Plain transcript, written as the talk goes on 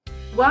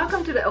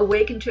Welcome to the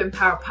Awaken to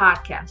Empower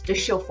podcast, the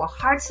show for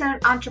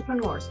heart-centered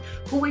entrepreneurs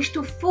who wish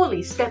to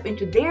fully step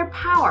into their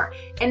power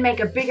and make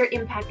a bigger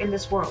impact in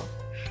this world.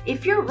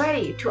 If you're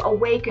ready to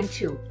awaken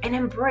to and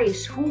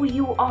embrace who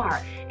you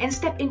are and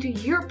step into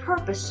your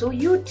purpose so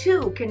you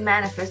too can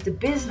manifest the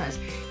business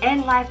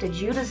and life that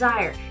you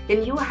desire,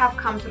 then you have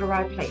come to the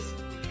right place.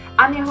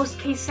 I'm your host,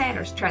 Kay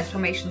Sanders,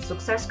 Transformation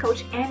Success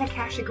Coach and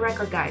Akashic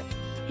Record Guide,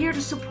 here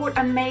to support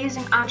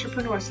amazing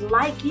entrepreneurs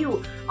like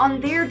you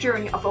on their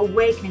journey of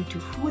awakening to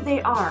who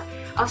they are,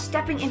 of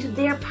stepping into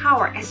their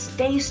power as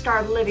they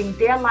start living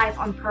their life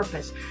on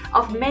purpose,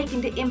 of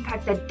making the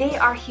impact that they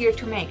are here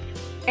to make,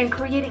 and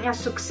creating a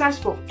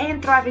successful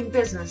and thriving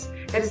business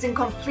that is in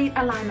complete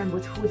alignment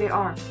with who they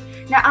are.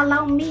 Now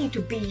allow me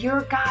to be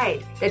your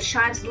guide that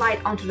shines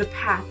light onto the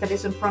path that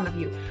is in front of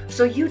you,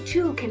 so you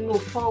too can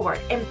move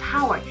forward,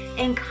 empowered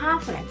and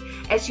confident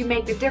as you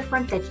make the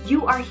difference that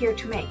you are here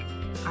to make.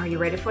 Are you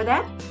ready for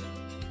that?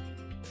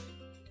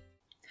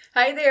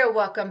 Hi there,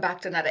 welcome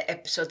back to another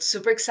episode.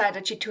 Super excited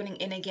that you're tuning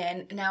in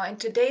again. Now in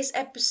today's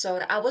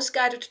episode, I was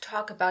guided to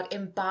talk about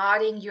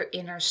embodying your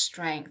inner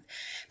strength,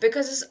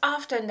 because it's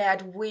often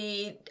that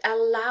we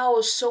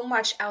allow so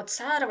much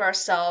outside of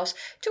ourselves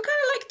to kind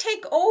of like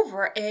take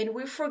over, and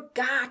we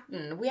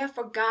have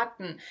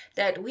forgotten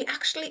that we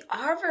actually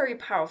are very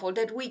powerful,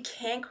 that we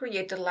can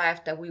create the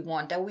life that we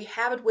want, that we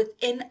have it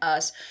within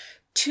us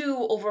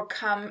to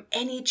overcome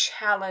any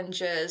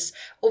challenges,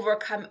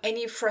 overcome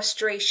any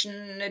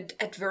frustration,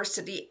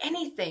 adversity,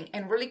 anything,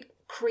 and really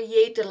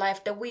create the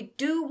life that we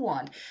do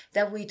want,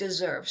 that we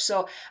deserve.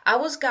 So I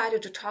was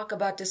guided to talk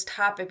about this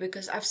topic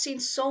because I've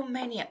seen so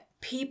many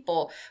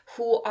people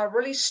who are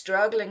really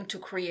struggling to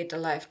create the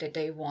life that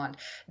they want.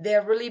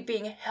 They're really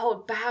being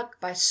held back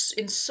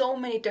in so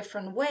many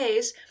different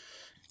ways,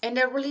 and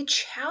they're really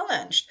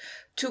challenged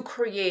to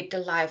create the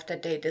life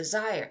that they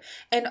desire.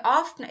 And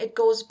often it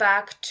goes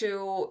back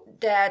to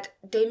that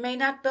they may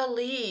not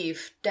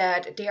believe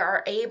that they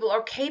are able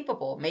or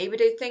capable. Maybe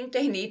they think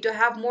they need to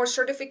have more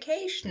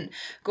certification,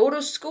 go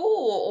to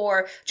school,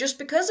 or just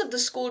because of the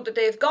school that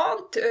they've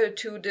gone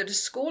to the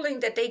schooling,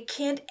 that they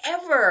can't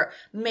ever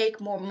make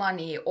more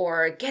money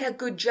or get a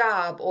good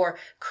job or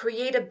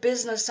create a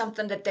business,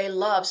 something that they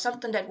love,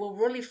 something that will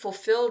really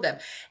fulfill them.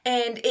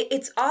 And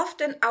it's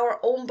often our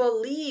own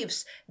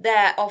beliefs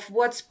that of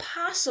what's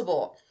possible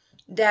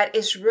that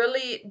is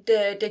really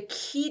the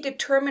key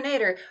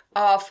determinator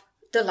of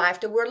the life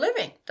that we're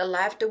living, the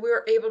life that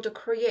we're able to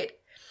create.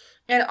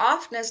 And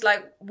often it's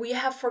like we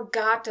have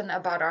forgotten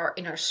about our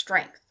inner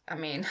strength. I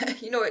mean,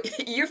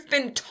 you've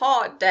been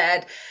taught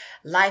that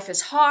life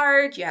is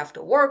hard, you have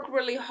to work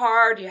really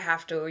hard, you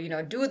have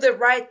to, do the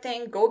right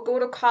thing, go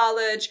to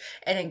college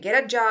and then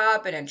get a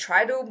job and then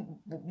try to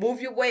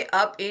move your way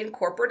up in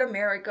corporate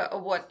America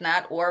or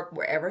whatnot, or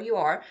wherever you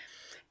are.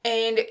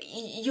 And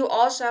you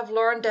also have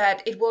learned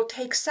that it will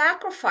take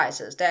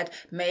sacrifices, that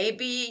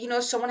maybe,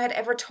 someone had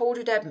ever told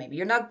you that maybe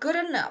you're not good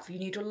enough, you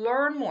need to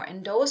learn more,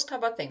 and those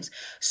type of things.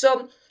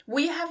 So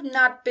we have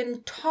not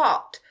been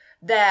taught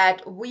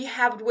that we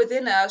have it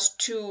within us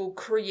to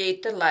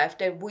create the life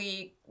that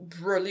we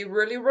really,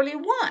 really, really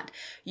want.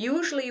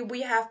 Usually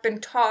we have been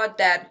taught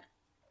that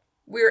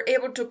we're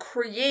able to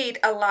create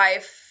a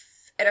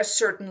life at a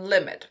certain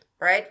limit,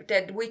 right?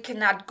 That we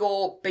cannot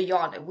go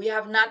beyond it. We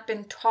have not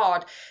been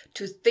taught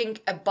to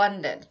think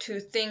abundant,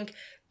 to think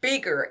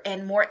bigger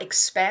and more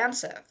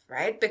expansive,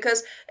 right?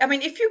 Because,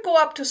 if you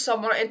go up to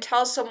someone and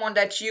tell someone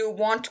that you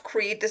want to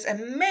create this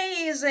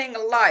amazing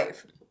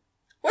life,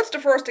 what's the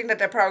first thing that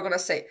they're probably going to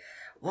say?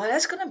 Well,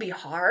 that's going to be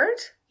hard.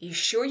 You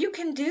sure you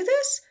can do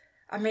this?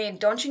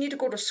 Don't you need to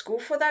go to school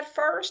for that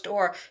first?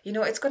 Or,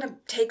 it's going to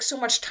take so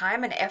much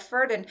time and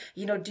effort. And,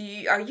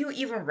 are you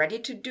even ready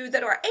to do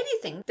that or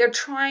anything? They're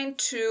trying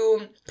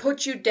to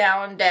put you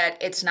down that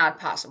it's not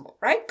possible,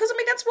 right? Because,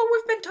 that's what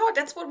we've been taught.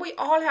 That's what we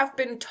all have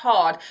been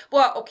taught.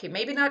 Well, okay,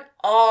 maybe not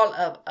all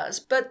of us,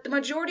 but the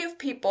majority of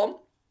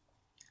people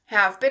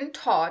have been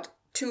taught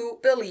to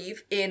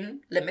believe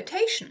in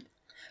limitation,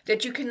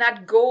 that you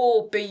cannot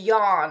go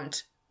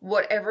beyond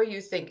whatever you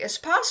think is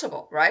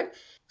possible, right?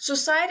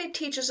 Society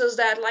teaches us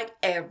that like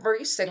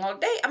every single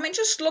day.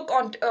 Just look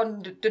on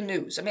the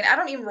news. I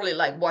don't even really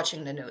like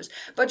watching the news,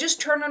 but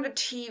just turn on the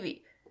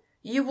TV.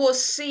 You will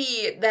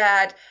see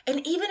that,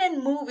 and even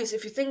in movies,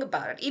 if you think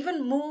about it,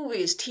 even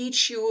movies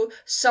teach you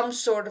some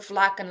sort of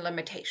lack and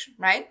limitation,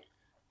 right?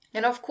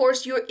 And of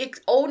course, your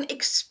own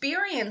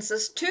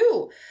experiences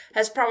too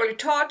has probably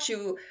taught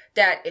you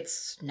that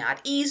it's not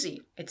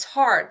easy, it's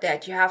hard,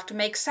 that you have to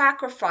make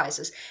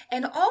sacrifices,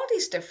 and all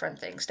these different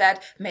things,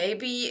 that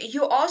maybe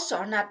you also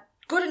are not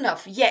good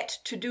enough yet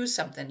to do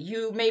something.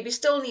 You maybe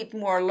still need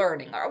more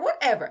learning or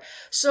whatever.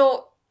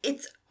 So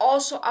it's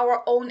also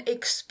our own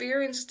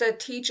experience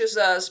that teaches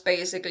us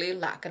basically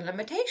lack and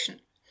limitation.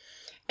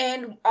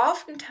 And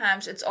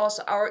oftentimes it's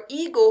also our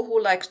ego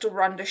who likes to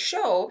run the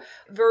show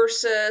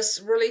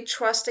versus really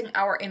trusting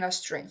our inner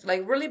strength,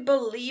 like really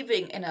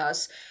believing in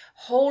us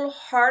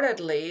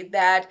wholeheartedly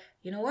that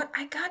you know what?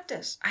 I got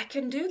this. I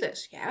can do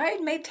this. Yeah,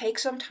 it may take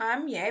some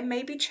time. Yeah, it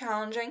may be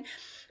challenging,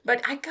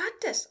 but I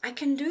got this. I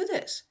can do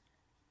this.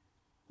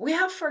 We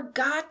have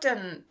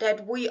forgotten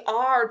that we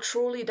are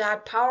truly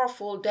that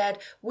powerful, that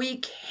we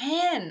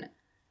can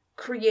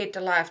create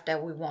the life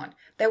that we want,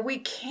 that we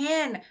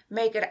can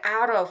make it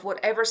out of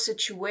whatever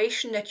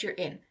situation that you're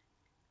in.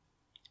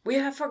 We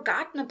have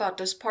forgotten about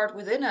this part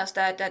within us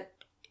that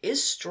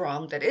is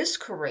strong, that is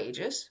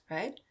courageous,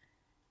 right?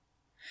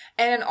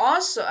 And then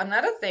also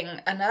another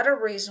thing, another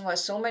reason why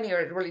so many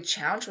are really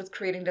challenged with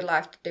creating the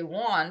life that they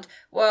want,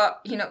 well,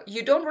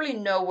 you don't really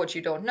know what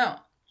you don't know.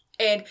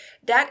 And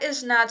that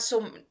is not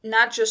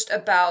just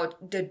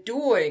about the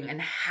doing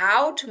and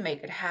how to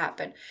make it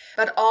happen,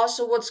 but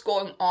also what's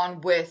going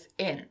on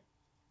within.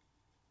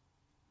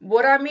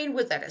 What I mean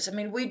with that is,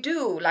 we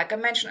do, like I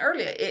mentioned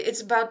earlier,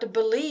 it's about the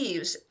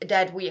beliefs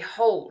that we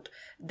hold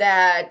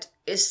that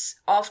is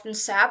often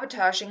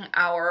sabotaging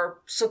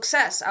our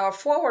success, our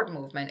forward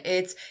movement.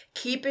 It's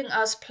keeping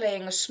us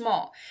playing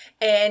small.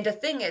 And the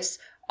thing is,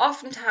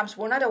 oftentimes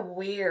we're not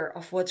aware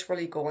of what's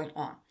really going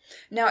on.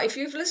 Now, if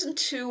you've listened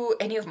to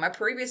any of my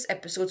previous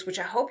episodes, which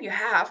I hope you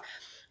have,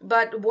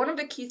 but one of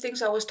the key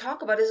things I always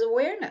talk about is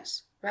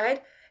awareness,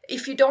 right?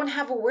 If you don't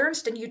have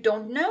awareness, then you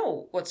don't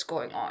know what's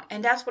going on.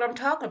 And that's what I'm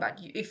talking about.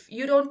 If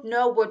you don't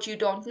know what you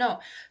don't know.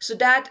 So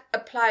that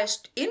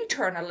applies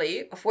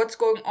internally of what's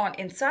going on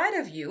inside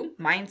of you,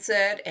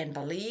 mindset and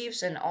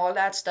beliefs and all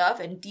that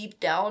stuff, and deep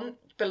down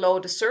below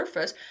the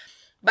surface.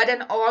 But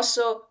then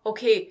also,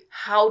 okay,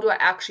 how do I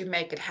actually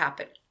make it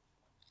happen?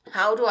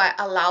 How do I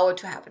allow it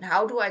to happen?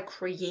 How do I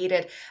create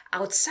it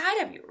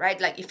outside of you, right?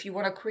 Like if you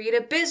want to create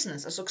a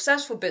business, a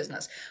successful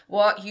business,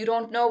 well, you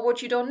don't know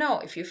what you don't know.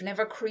 If you've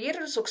never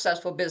created a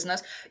successful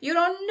business, you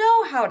don't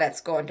know how that's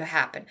going to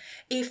happen.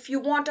 If you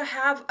want to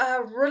have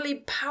a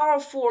really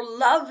powerful,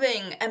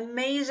 loving,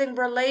 amazing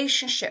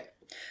relationship,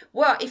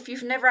 well, if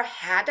you've never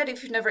had that,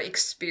 if you've never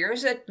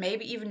experienced it,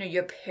 maybe even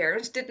your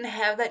parents didn't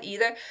have that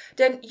either,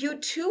 then you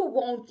too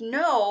won't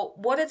know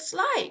what it's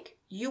like.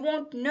 You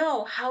won't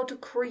know how to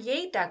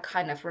create that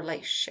kind of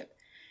relationship.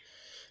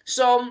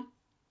 So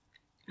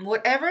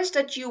whatever it is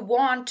that you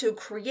want to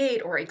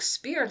create or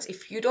experience,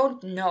 if you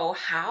don't know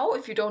how,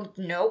 if you don't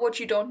know what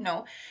you don't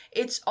know,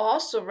 it's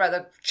also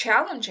rather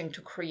challenging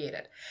to create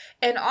it.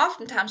 And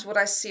oftentimes what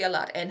I see a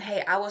lot, and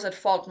hey, I was at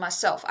fault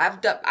myself.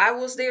 I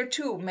was there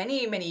too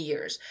many, many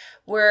years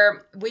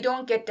where we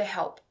don't get the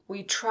help.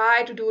 We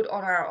try to do it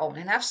on our own.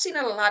 And I've seen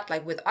it a lot,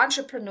 like with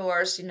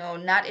entrepreneurs,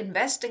 not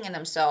investing in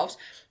themselves.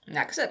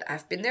 Like I said,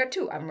 I've been there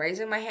too. I'm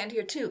raising my hand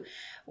here too,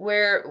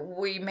 where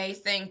we may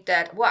think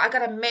that, well, I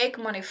got to make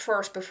money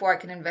first before I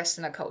can invest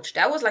in a coach.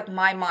 That was like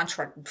my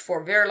mantra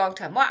for a very long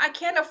time. Well, I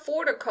can't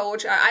afford a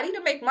coach. I need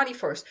to make money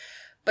first.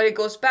 But it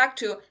goes back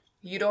to,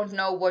 you don't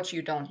know what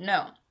you don't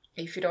know.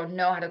 If you don't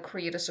know how to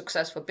create a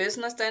successful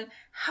business, then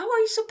how are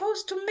you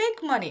supposed to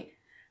make money?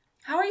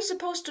 How are you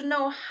supposed to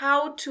know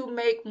how to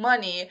make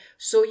money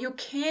so you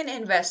can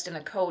invest in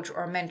a coach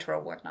or a mentor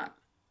or whatnot?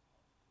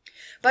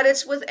 But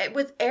it's with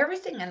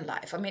everything in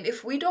life.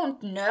 If we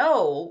don't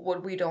know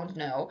what we don't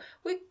know,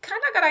 we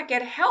kind of gotta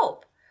get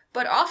help.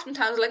 But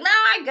oftentimes, like, nah,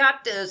 I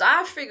got this.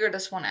 I figured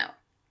this one out.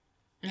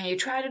 And you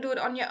try to do it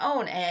on your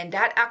own, and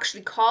that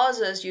actually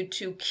causes you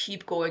to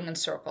keep going in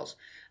circles.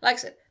 Like I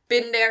said,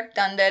 been there,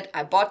 done that.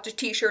 I bought the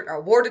t-shirt, I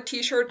wore the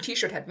t-shirt.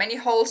 T-shirt had many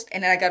holes,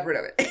 and then I got rid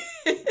of it.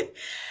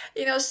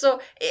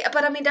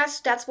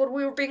 That's what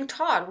we were being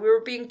taught. We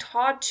were being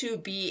taught to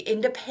be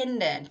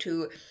independent,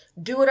 to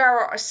do it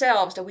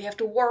ourselves, that we have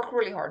to work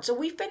really hard. So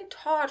we've been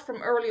taught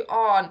from early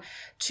on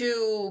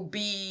to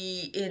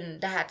be in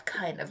that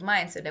kind of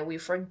mindset, that we're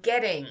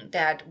forgetting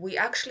that we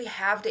actually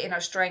have the inner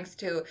strength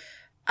to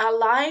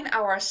align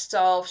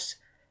ourselves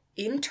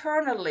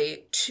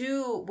internally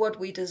to what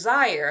we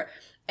desire,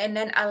 and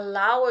then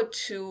allow it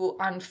to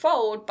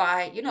unfold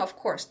by, of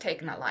course,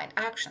 taking aligned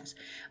actions.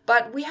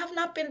 But we have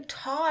not been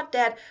taught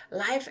that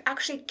life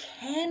actually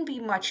can be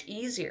much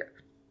easier.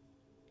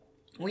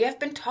 We have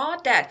been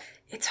taught that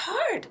it's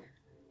hard.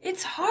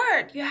 It's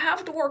hard. You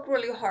have to work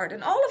really hard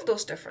and all of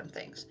those different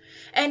things.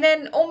 And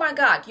then, oh my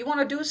God, you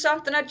want to do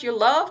something that you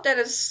love that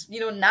is,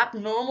 not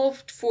normal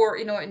for,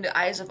 in the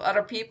eyes of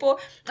other people.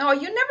 Oh,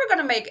 you're never going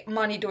to make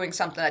money doing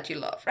something that you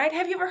love, right?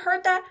 Have you ever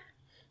heard that?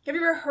 Have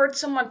you ever heard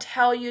someone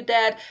tell you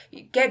that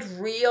get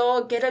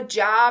real, get a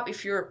job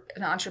if you're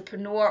an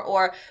entrepreneur,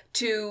 or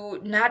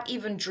to not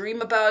even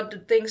dream about the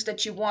things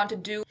that you want to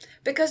do?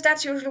 Because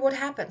that's usually what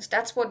happens.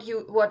 That's what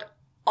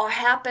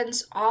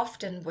happens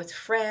often with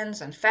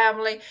friends and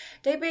family.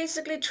 They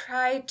basically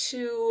try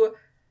to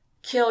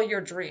kill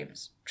your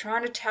dreams,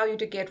 trying to tell you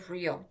to get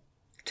real,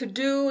 to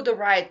do the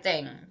right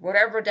thing,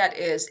 whatever that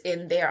is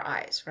in their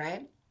eyes,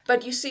 right?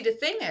 But you see, the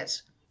thing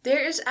is,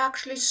 there is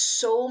actually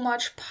so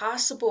much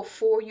possible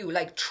for you,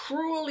 like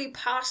truly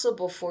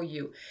possible for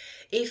you,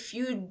 if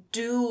you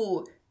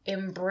do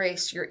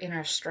embrace your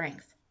inner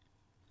strength.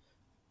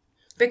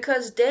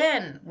 Because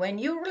then, when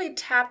you really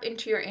tap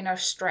into your inner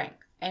strength,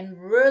 and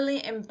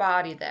really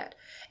embody that.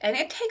 And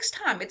it takes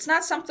time. It's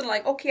not something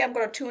like, okay, I'm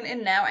going to tune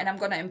in now and I'm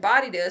going to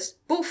embody this,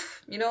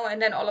 poof,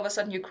 and then all of a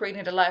sudden you're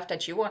creating the life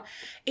that you want.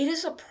 It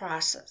is a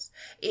process.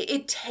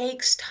 It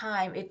takes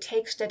time. It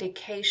takes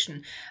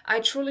dedication. I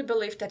truly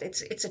believe that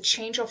it's a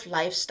change of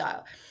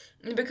lifestyle.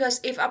 Because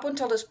if up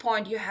until this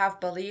point you have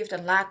believed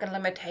in lack and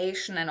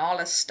limitation and all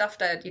this stuff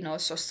that,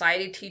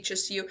 society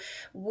teaches you,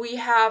 we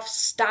have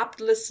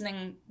stopped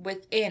listening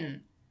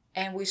within,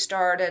 and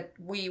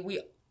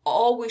we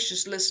always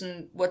just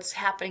listen what's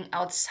happening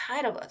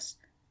outside of us.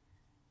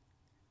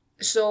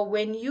 So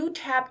when you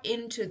tap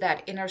into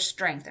that inner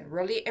strength and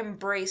really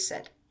embrace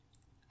it,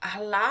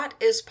 a lot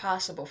is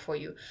possible for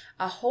you.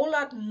 A whole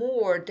lot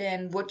more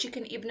than what you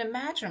can even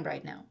imagine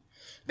right now.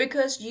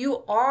 Because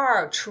you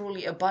are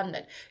truly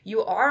abundant.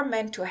 You are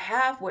meant to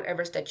have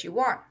whatever that you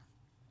want.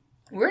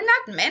 We're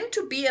not meant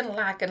to be in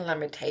lack and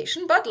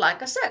limitation, but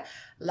like I said,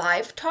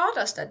 life taught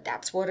us that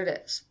that's what it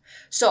is.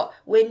 So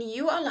when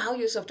you allow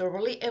yourself to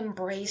really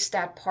embrace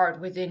that part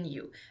within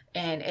you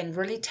and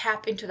really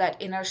tap into that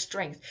inner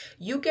strength,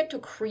 you get to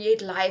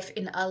create life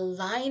in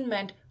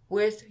alignment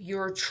with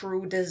your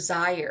true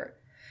desire.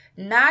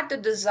 Not the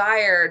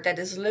desire that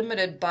is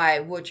limited by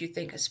what you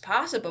think is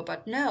possible,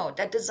 but no,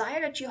 that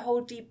desire that you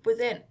hold deep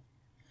within.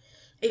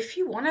 If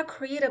you want to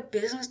create a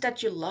business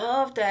that you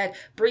love, that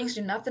brings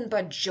you nothing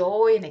but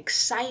joy and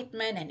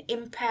excitement and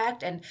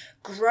impact and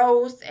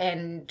growth,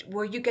 and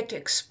where you get to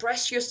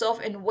express yourself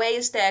in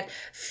ways that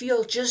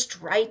feel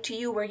just right to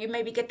you, where you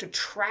maybe get to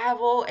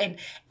travel and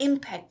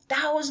impact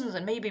thousands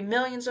and maybe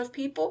millions of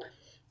people,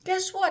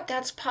 guess what?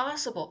 That's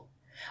possible.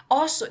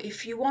 Also,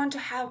 if you want to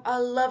have a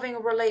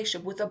loving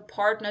relationship with a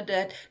partner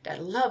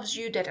that loves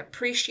you, that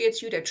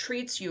appreciates you, that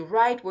treats you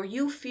right, where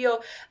you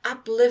feel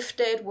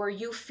uplifted, where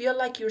you feel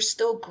like you're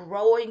still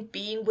growing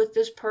being with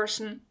this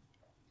person,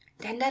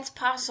 then that's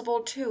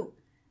possible too.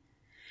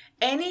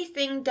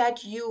 Anything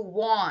that you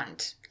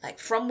want, like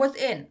from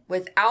within,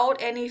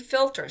 without any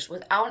filters,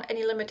 without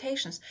any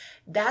limitations,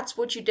 that's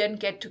what you then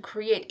get to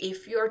create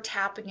if you're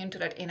tapping into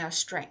that inner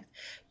strength.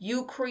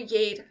 You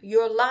create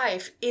your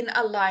life in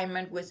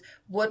alignment with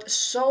what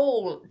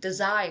soul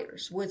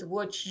desires, with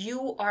what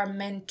you are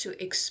meant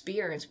to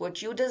experience,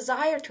 what you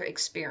desire to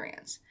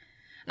experience.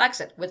 Like I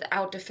said,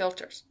 without the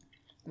filters,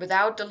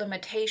 without the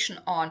limitation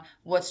on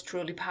what's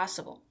truly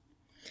possible.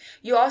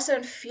 You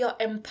also feel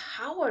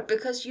empowered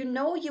because you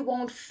know you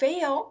won't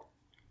fail,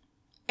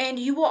 and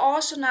you will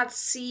also not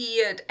see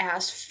it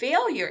as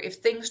failure if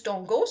things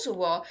don't go so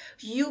well.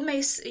 You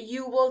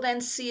will then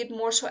see it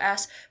more so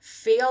as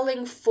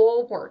failing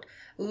forward,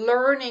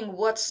 learning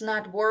what's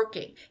not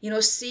working,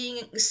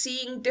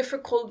 seeing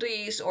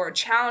difficulties or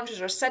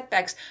challenges or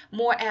setbacks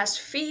more as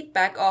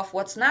feedback of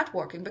what's not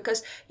working.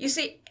 Because you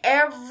see,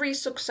 every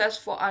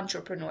successful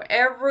entrepreneur,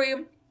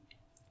 every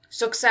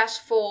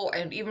successful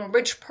and even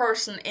rich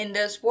person in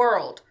this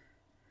world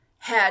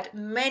had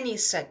many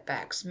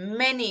setbacks,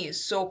 many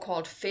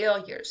so-called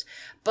failures,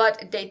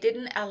 but they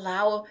didn't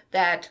allow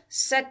that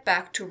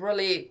setback to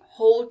really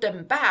hold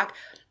them back,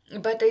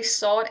 but they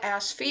saw it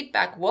as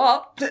feedback.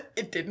 Well,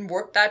 it didn't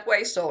work that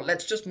way, so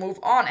let's just move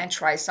on and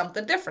try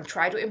something different,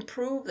 try to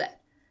improve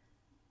that,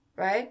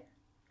 right?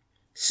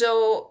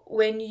 So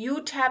when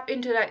you tap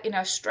into that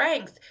inner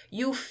strength,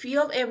 you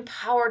feel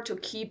empowered to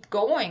keep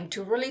going,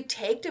 to really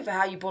take the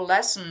valuable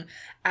lesson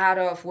out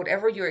of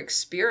whatever your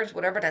experience,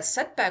 whatever that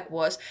setback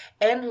was,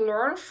 and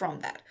learn from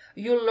that.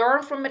 You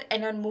learn from it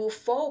and then move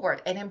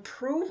forward and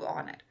improve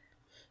on it.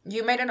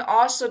 You may then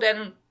also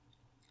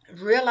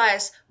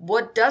realize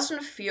what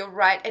doesn't feel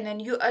right, and then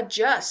you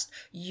adjust.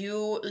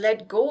 You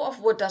let go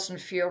of what doesn't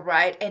feel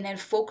right and then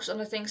focus on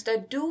the things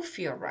that do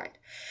feel right.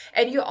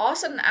 And you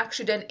also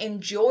actually then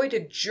enjoy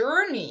the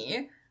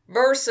journey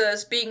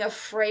versus being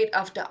afraid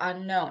of the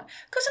unknown.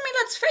 Because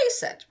let's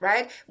face it,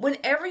 right?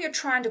 Whenever you're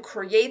trying to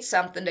create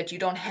something that you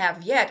don't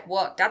have yet,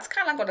 well, that's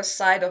kind of like on the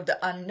side of the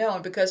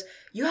unknown, because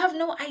you have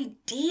no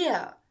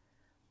idea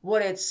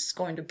what it's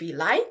going to be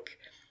like,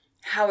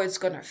 how it's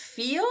going to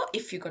feel,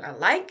 if you're going to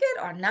like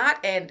it or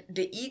not. And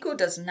the ego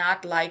does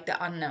not like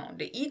the unknown.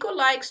 The ego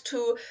likes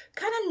to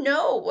kind of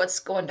know what's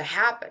going to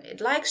happen. It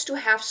likes to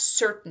have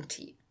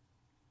certainty,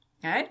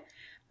 right?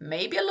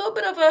 Maybe a little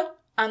bit of a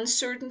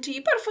uncertainty,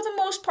 but for the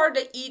most part,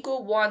 the ego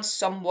wants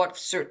somewhat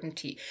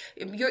certainty.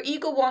 Your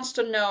ego wants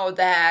to know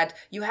that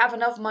you have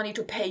enough money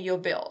to pay your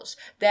bills,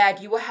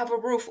 that you will have a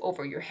roof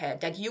over your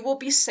head, that you will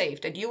be safe,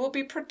 that you will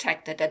be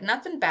protected, that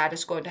nothing bad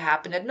is going to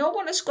happen, that no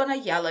one is going to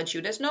yell at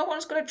you, that no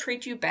one's going to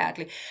treat you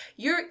badly.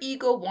 Your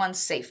ego wants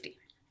safety.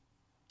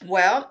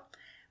 Well,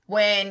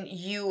 when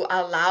you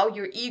allow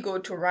your ego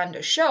to run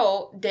the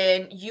show,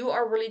 then you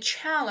are really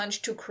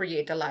challenged to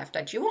create the life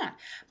that you want.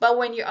 But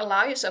when you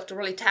allow yourself to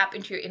really tap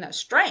into your inner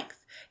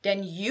strength,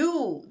 then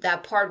you,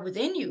 that part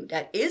within you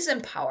that is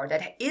empowered,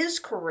 that is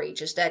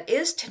courageous, that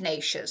is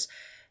tenacious,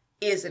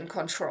 is in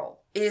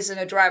control, is in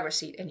a driver's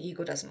seat, and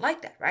ego doesn't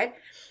like that, right?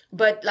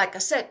 But like I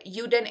said,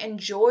 you then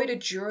enjoy the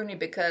journey,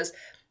 because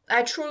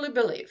I truly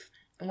believe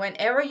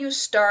whenever you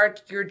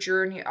start your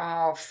journey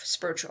of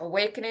spiritual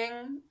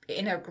awakening,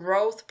 inner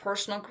growth,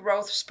 personal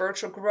growth,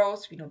 spiritual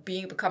growth,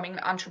 becoming an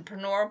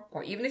entrepreneur,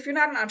 or even if you're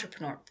not an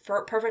entrepreneur,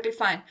 perfectly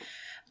fine.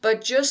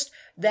 But just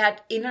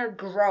that inner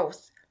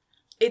growth,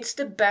 it's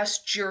the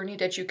best journey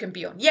that you can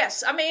be on.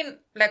 Yes, I mean,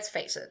 let's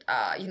face it.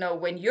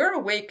 When you're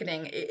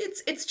awakening,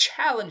 it's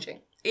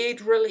challenging. It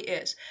really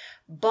is.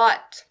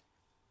 But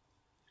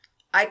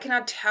I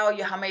cannot tell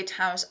you how many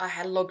times I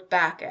had looked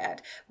back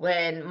at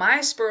when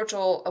my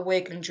spiritual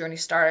awakening journey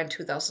started in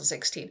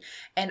 2016,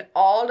 and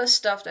all the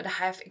stuff that I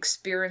have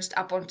experienced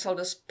up until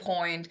this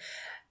point.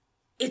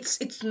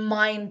 It's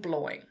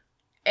mind-blowing.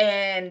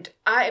 And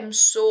I am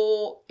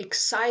so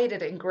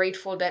excited and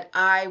grateful that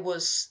I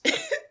was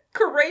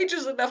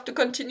courageous enough to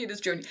continue this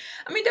journey.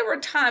 I mean, there were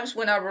times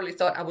when I really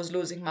thought I was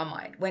losing my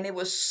mind, when it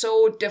was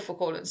so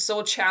difficult and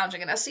so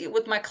challenging. And I see it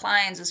with my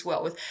clients as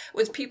well,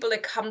 with people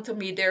that come to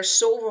me. They're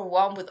so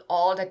overwhelmed with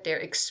all that they're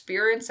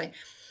experiencing.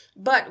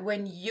 But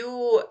when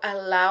you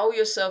allow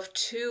yourself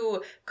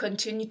to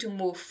continue to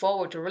move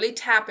forward, to really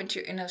tap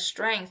into your inner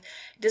strength,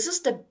 this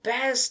is the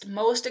best,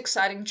 most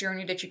exciting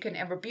journey that you can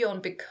ever be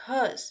on,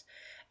 because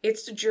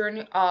it's the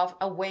journey of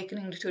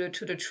awakening to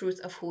the truth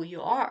of who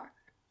you are.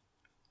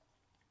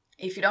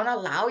 If you don't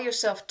allow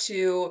yourself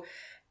to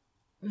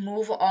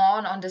move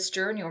on this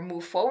journey, or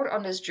move forward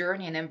on this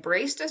journey and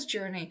embrace this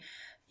journey,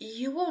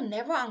 you will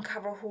never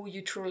uncover who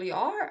you truly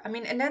are. I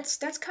mean, and that's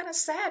kind of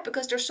sad,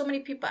 because there's so many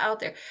people out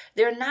there.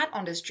 They're not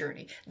on this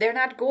journey. They're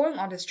not going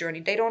on this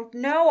journey. They don't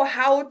know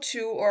how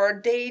to,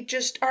 or they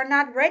just are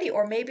not ready,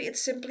 or maybe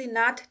it's simply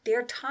not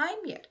their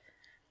time yet.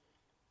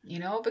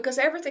 Because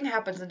everything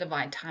happens in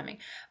divine timing.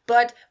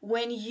 But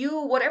when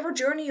whatever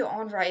journey you're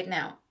on right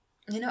now,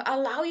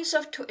 allow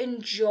yourself to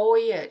enjoy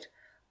it,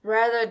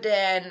 rather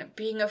than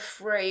being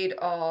afraid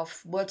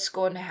of what's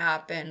going to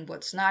happen,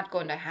 what's not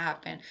going to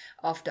happen,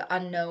 of the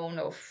unknown,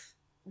 of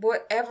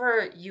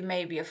whatever you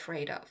may be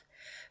afraid of.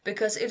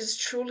 Because it is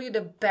truly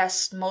the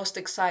best, most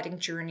exciting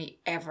journey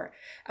ever.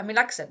 I mean,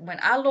 like I said, when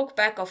I look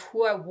back of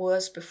who I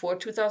was before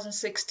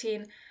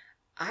 2016,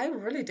 I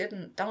really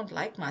don't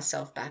like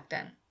myself back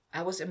then.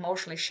 I was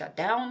emotionally shut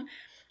down.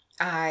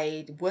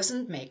 I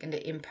wasn't making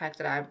the impact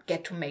that I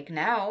get to make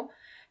now.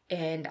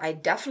 And I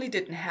definitely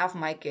didn't have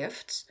my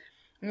gifts.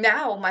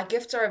 Now my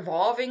gifts are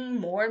evolving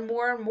more and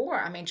more and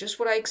more. I mean, just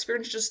what I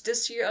experienced just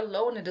this year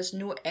alone in this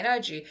new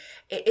energy,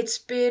 it's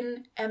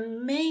been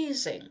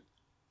amazing,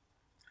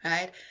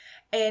 right?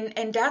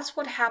 And that's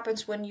what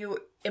happens when you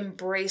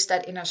embrace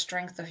that inner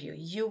strength of you.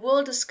 You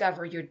will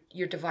discover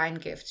your divine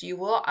gifts. You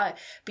will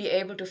be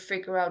able to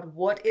figure out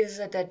what is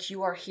it that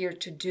you are here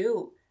to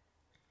do.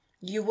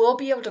 You will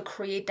be able to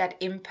create that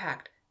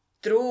impact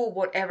through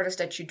whatever it is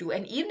that you do.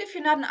 And even if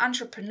you're not an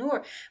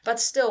entrepreneur,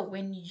 but still,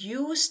 when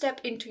you step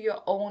into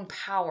your own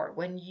power,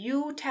 when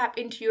you tap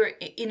into your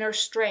inner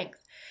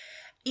strength,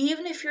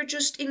 even if you're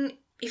just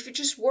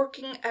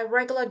working a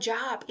regular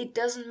job, it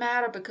doesn't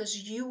matter,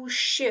 because you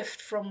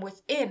shift from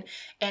within,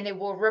 and it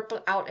will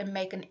ripple out and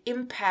make an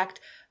impact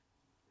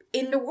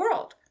in the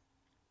world.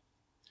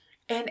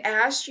 And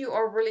as you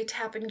are really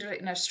tapping into the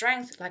inner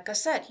strength, like I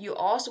said, you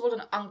also will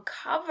then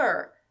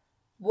uncover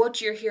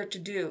what you're here to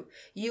do.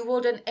 You will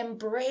then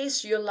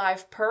embrace your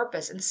life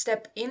purpose and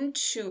step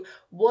into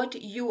what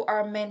you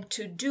are meant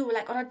to do.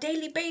 Like on a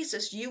daily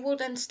basis, you will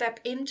then step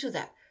into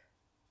that.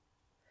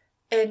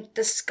 And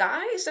the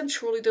sky is then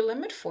truly the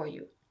limit for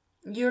you.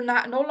 You're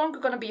no longer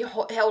going to be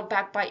held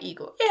back by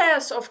ego.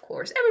 Yes, of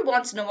course, every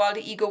once in a while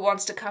the ego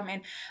wants to come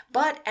in.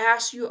 But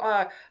as you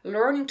are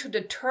learning to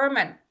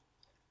determine,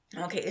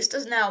 okay, is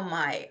this now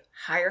my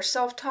higher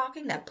self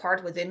talking, that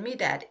part within me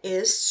that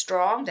is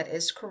strong, that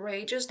is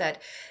courageous,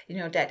 that,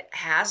 that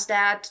has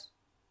that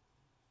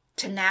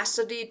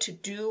tenacity to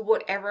do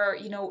whatever,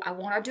 I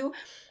want to do?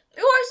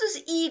 Or is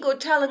this ego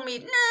telling me,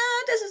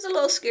 nah, this is a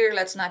little scary,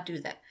 let's not do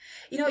that?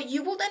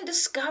 You will then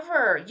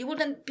discover, you will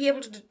then be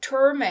able to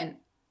determine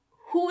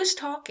who is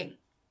talking.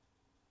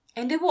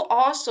 And it will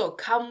also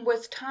come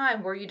with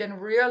time where you then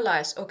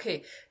realize,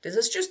 okay, this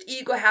is just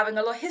ego having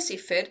a little hissy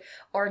fit,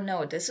 or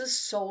no, this is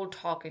soul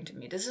talking to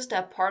me. This is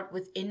that part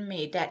within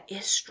me that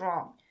is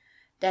strong,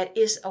 that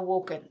is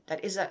awoken,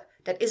 that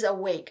is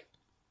awake.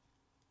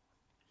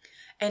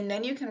 And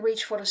then you can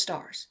reach for the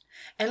stars.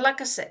 And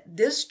like I said,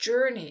 this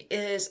journey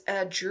is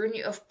a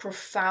journey of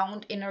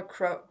profound inner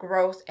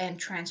growth and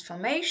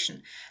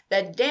transformation.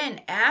 That then,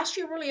 as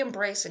you're really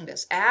embracing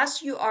this,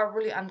 as you are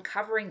really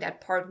uncovering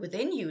that part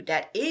within you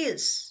that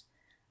is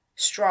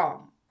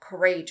strong,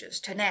 courageous,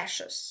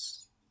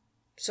 tenacious,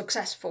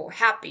 successful,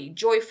 happy,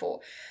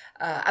 joyful,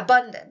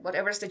 abundant,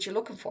 whatever it is that you're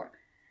looking for.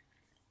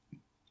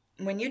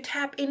 When you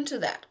tap into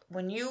that,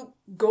 when you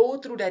go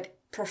through that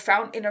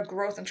profound inner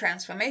growth and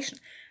transformation,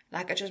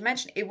 like I just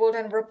mentioned, it will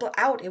then ripple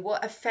out. It will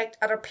affect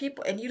other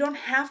people. And you don't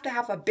have to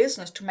have a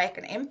business to make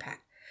an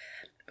impact.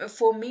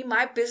 For me,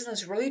 my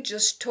business really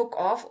just took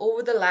off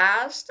over the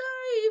last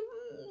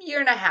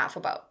year and a half,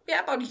 about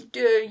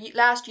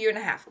last year and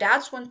a half.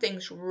 That's when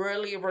things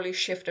really, really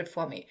shifted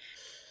for me.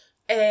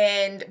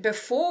 And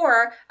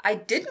before, I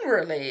didn't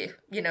really,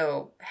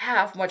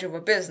 have much of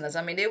a business.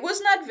 I mean, it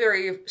was not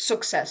very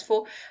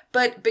successful,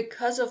 but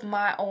because of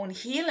my own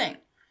healing,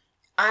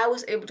 I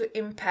was able to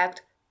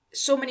impact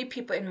so many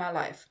people in my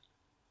life.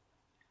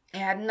 It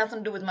had nothing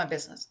to do with my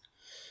business.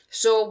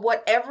 So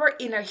whatever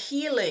inner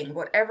healing,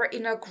 whatever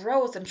inner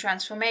growth and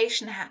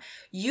transformation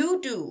you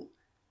do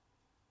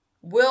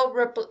will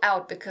ripple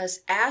out,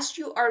 because as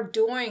you are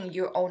doing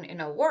your own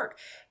inner work,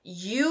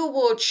 you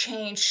will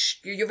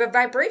change, your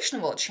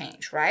vibration will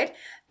change, right?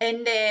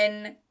 And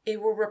then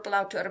it will ripple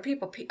out to other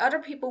people. Other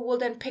people will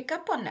then pick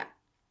up on that,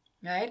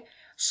 right?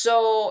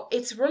 So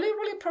it's really,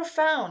 really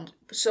profound.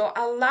 So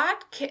a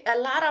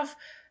lot of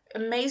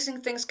amazing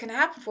things can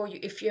happen for you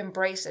if you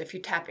embrace it, if you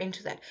tap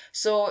into that.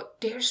 So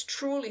there's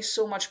truly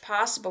so much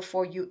possible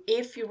for you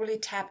if you really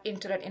tap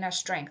into that inner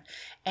strength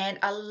and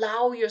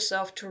allow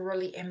yourself to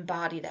really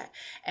embody that.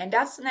 And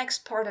that's the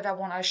next part that I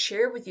want to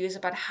share with you, is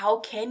about how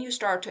can you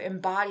start to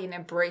embody and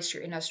embrace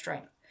your inner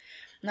strength.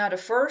 Now, the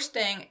first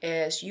thing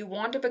is you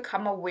want to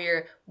become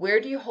aware. Where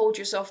do you hold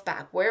yourself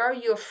back? Where are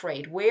you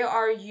afraid?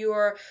 Where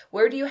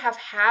do you have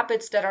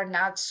habits that are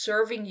not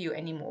serving you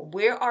anymore?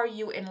 Where are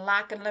you in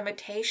lack and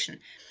limitation?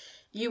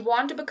 You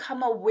want to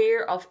become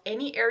aware of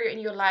any area in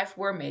your life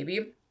where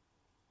maybe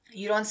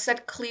you don't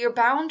set clear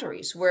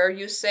boundaries, where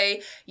you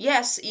say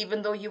yes,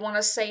 even though you want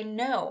to say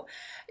no.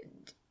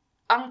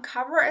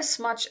 Uncover as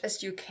much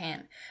as you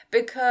can,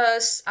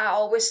 because I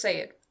always say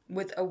it,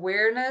 with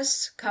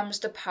awareness comes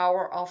the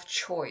power of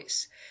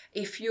choice.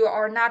 If you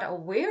are not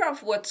aware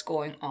of what's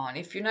going on,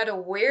 if you're not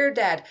aware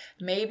that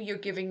maybe you're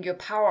giving your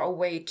power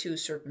away to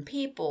certain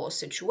people,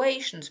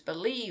 situations,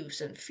 beliefs,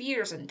 and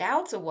fears and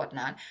doubts and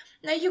whatnot,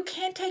 now you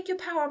can't take your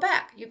power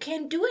back. You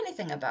can't do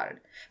anything about it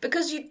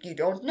because you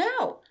don't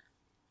know.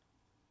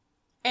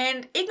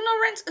 And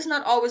ignorance is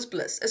not always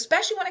bliss,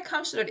 especially when it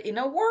comes to that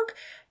inner work.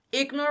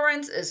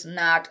 Ignorance is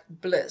not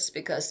bliss,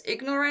 because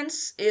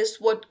ignorance is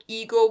what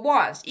ego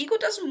wants. Ego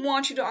doesn't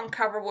want you to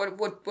uncover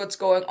what's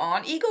going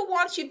on. Ego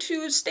wants you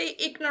to stay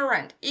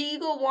ignorant.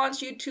 Ego wants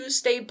you to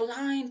stay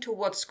blind to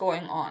what's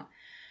going on.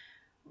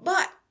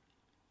 But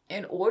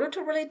in order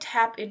to really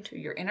tap into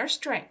your inner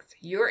strength,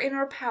 your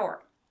inner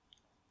power,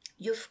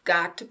 you've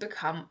got to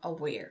become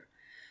aware.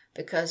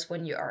 Because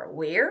when you are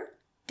aware,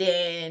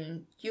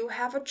 then you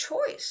have a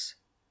choice.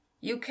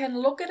 You can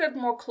look at it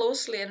more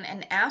closely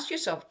and ask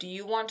yourself, do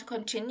you want to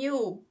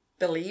continue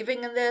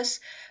believing in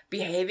this,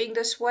 behaving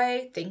this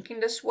way,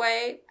 thinking this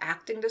way,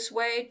 acting this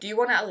way? Do you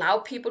want to allow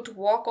people to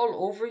walk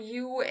all over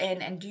you?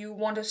 And do you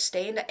want to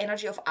stay in the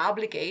energy of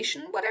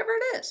obligation? Whatever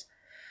it is.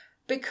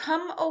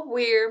 Become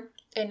aware,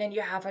 and then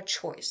you have a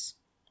choice,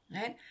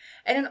 right?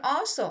 And then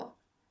also,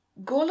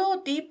 go a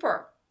little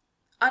deeper.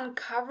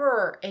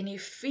 Uncover any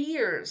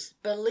fears,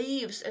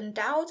 beliefs, and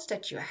doubts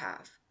that you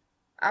have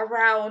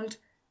around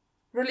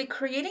really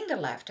creating the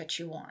life that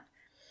you want.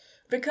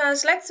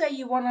 Because let's say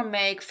you want to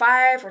make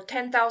 $5,000 or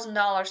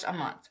 $10,000 a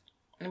month,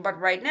 but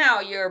right now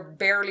you're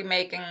barely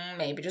making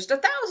maybe just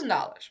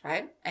 $1,000,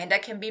 right? And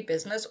that can be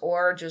business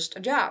or just a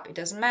job. It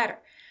doesn't matter.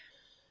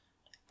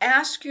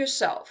 Ask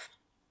yourself,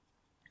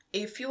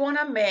 if you want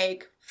to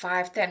make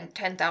 $5,000,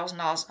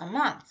 $10,000 a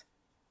month,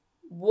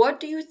 what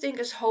do you think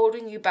is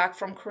holding you back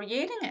from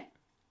creating it?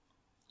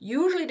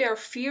 Usually there are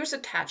fears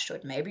attached to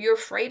it. Maybe you're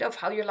afraid of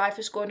how your life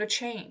is going to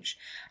change,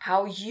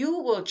 how you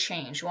will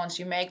change once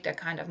you make that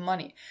kind of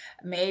money.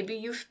 Maybe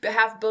you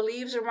have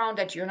beliefs around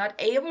that you're not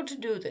able to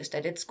do this,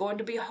 that it's going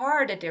to be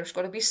hard, that there's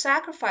going to be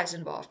sacrifice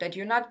involved, that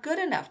you're not good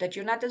enough, that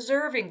you're not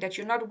deserving, that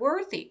you're not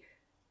worthy.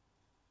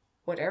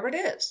 Whatever it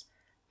is,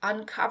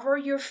 uncover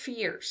your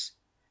fears.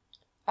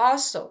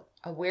 Also,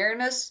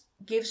 awareness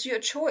gives you a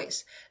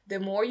choice. The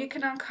more you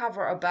can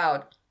uncover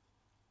about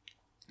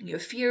your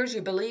fears,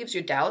 your beliefs,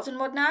 your doubts and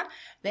whatnot,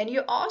 then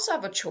you also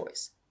have a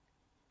choice.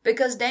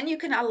 Because then you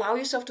can allow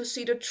yourself to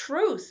see the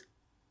truth.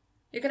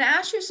 You can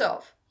ask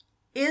yourself,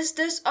 is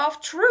this of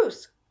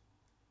truth?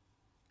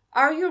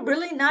 Are you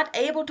really not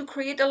able to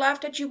create the life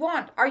that you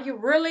want? Are you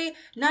really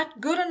not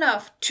good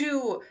enough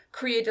to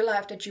create the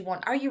life that you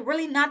want? Are you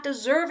really not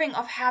deserving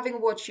of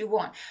having what you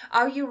want?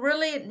 Are you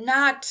really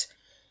not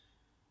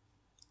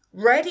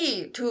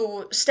ready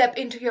to step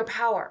into your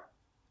power?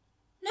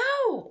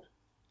 No.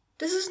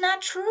 This is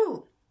not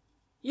true.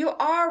 You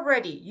are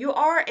ready. You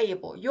are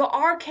able. You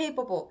are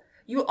capable.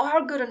 You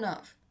are good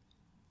enough.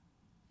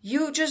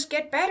 You just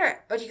get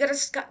better, but you got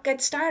to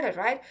get started,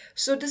 right?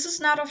 So this is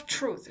not of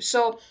truth.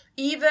 So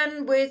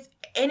even with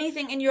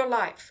anything in your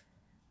life,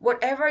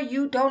 whatever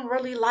you don't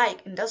really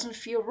like and doesn't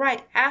feel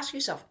right, ask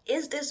yourself,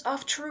 is this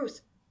of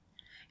truth?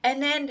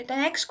 And then the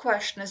next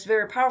question is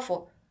very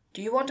powerful.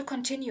 Do you want to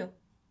continue?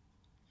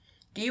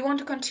 Do you want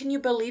to continue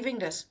believing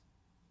this?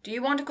 Do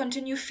you want to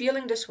continue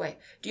feeling this way?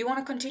 Do you want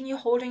to continue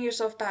holding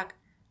yourself back?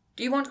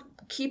 Do you want to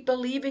keep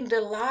believing the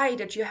lie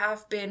that you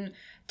have been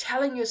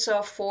telling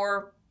yourself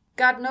for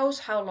God knows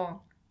how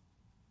long?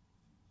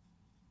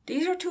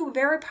 These are two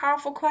very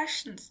powerful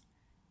questions.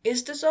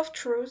 Is this of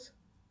truth?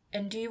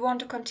 And do you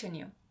want to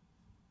continue?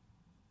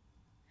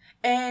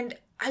 And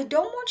I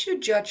don't want you to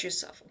judge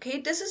yourself, okay?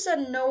 This is a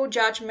no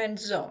judgment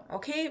zone,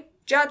 okay?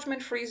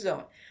 Judgment-free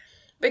zone.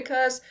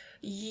 Because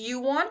you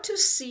want to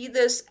see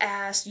this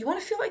as, you want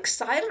to feel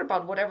excited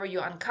about whatever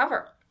you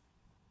uncover.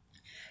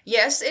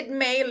 Yes, it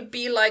may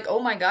be like, oh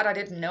my God, I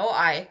didn't know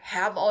I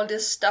have all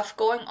this stuff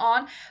going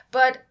on,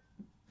 but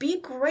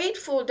be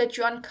grateful that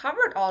you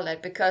uncovered all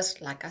that, because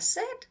like I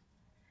said,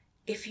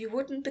 if you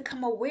wouldn't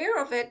become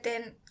aware of it,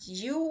 then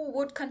you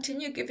would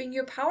continue giving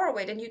your power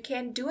away, and you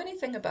can't do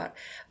anything about it.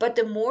 But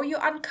the more you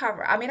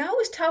uncover, I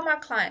always tell my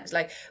clients,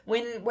 like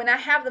when I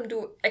have them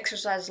do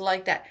exercises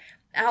like that,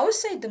 I always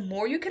say the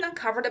more you can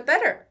uncover, the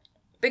better.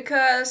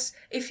 Because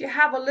if you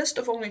have a list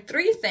of only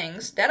 3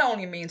 things, that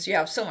only means you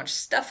have so much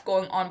stuff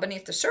going on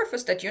beneath the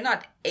surface that you're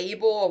not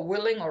able or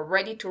willing or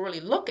ready to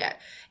really look at.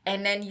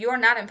 And then you're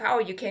not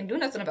empowered, you can't do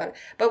nothing about it.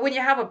 But when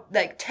you have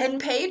 10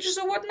 pages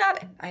or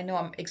whatnot, and I know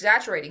I'm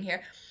exaggerating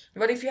here,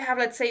 but if you have,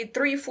 let's say,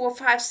 3, 4,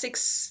 5,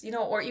 6,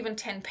 or even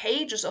 10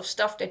 pages of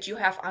stuff that you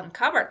have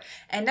uncovered,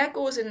 and that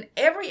goes in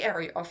every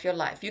area of your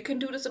life. You can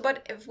do this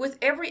with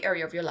every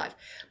area of your life.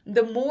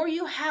 The more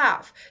you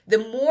have, the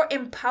more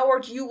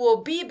empowered you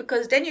will be,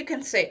 because then you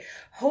can say,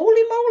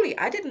 holy moly,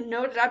 I didn't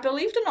know that I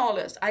believed in all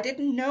this. I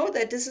didn't know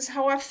that this is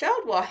how I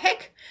felt. Well,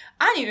 heck,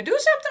 I need to do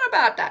something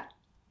about that.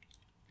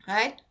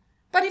 Right?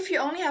 But if you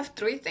only have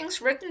 3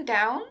 things written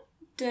down,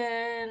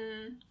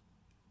 then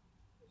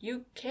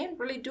you can't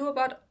really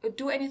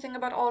do anything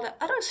about all the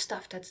other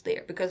stuff that's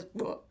there, because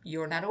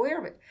you're not aware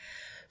of it.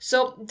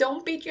 So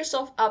don't beat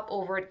yourself up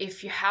over it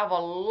if you have a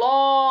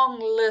long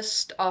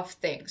list of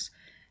things.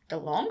 The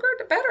longer,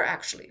 the better,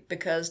 actually,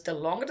 because the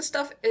longer the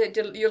stuff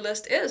your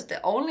list is, that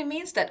only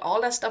means that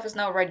all that stuff is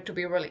now ready to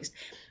be released.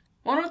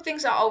 One of the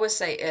things I always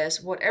say is,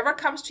 whatever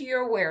comes to your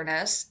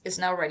awareness is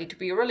now ready to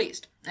be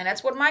released. And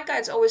that's what my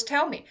guides always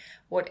tell me.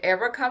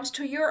 Whatever comes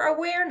to your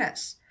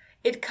awareness,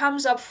 it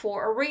comes up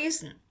for a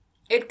reason.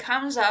 It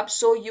comes up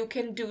so you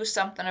can do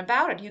something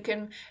about it. You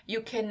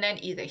can then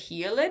either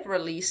heal it,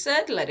 release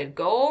it, let it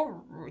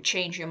go,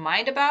 change your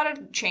mind about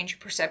it, change your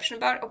perception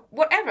about it,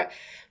 whatever.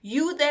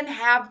 You then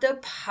have the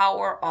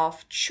power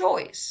of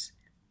choice.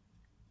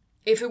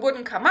 If it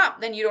wouldn't come up,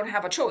 then you don't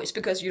have a choice,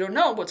 because you don't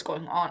know what's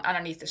going on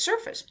underneath the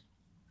surface.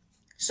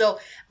 So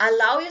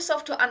allow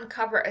yourself to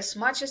uncover as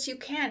much as you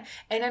can,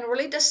 and then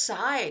really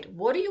decide,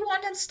 what do you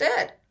want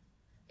instead?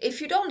 If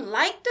you don't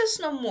like this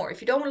no more, if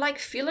you don't like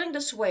feeling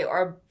this way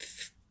or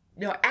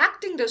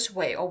acting this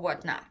way or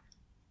whatnot,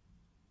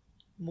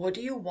 what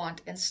do you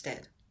want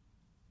instead?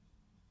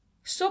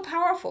 So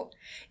powerful.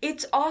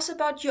 It's also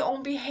about your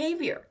own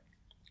behavior.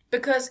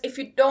 Because if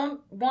you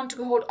don't want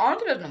to hold on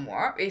to it no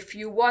more, if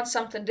you want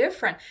something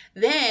different,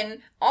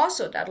 then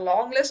also that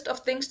long list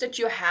of things that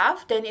you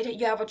have, then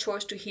you have a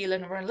choice to heal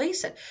and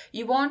release it.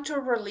 You want to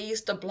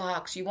release the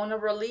blocks. You want to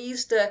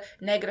release the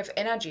negative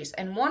energies.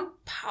 And one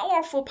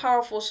powerful,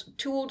 powerful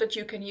tool that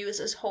you can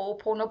use is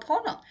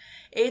Ho'oponopono.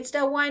 It's the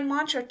Hawaiian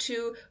mantra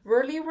to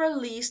really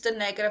release the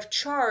negative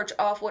charge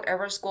of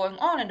whatever's going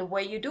on. And the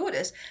way you do it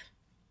is,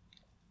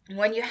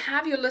 when you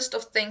have your list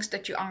of things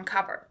that you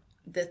uncover,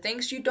 the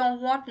things you don't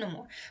want no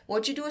more,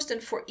 what you do is then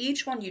for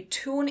each one, you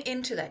tune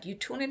into that. You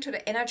tune into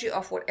the energy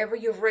of whatever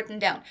you've written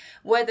down.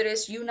 Whether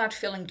it's you not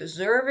feeling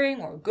deserving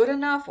or good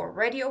enough or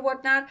ready or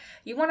whatnot,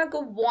 you want to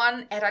go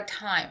one at a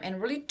time and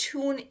really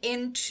tune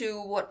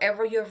into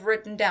whatever you've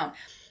written down.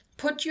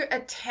 Put your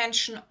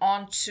attention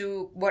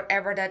onto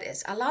whatever that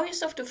is. Allow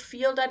yourself to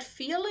feel that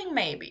feeling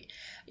maybe.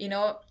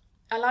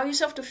 Allow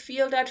yourself to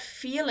feel that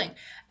feeling,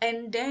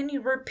 and then you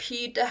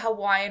repeat the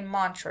Hawaiian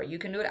mantra. You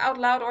can do it out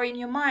loud or in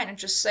your mind and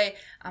just say,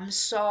 I'm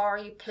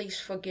sorry, please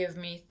forgive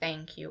me,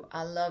 thank you,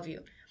 I love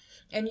you.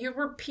 And you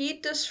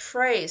repeat this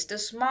phrase,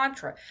 this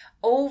mantra,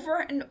 over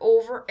and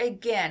over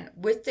again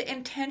with the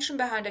intention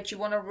behind it. You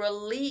want to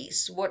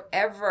release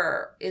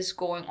whatever is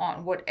going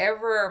on,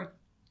 whatever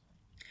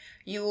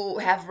you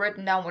have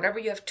written down, whatever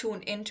you have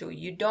tuned into.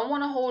 You don't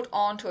want to hold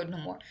on to it no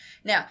more.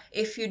 Now,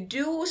 if you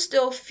do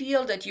still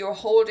feel that you're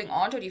holding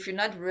on to it, if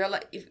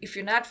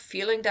you're not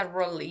feeling that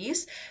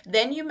release,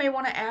 then you may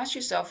want to ask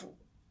yourself,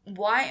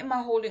 why am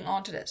I holding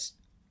on to this?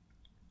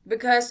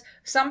 Because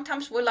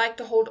sometimes we like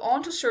to hold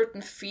on to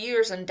certain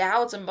fears and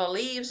doubts and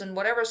beliefs and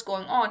whatever's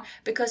going on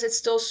because it's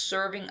still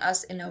serving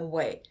us in a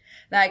way.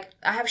 Like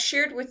I have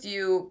shared with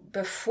you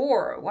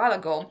before, a while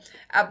ago,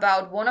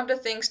 about one of the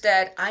things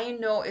that I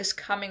know is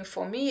coming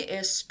for me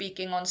is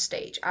speaking on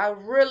stage.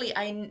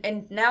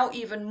 And now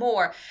even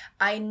more,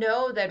 I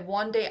know that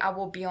one day I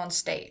will be on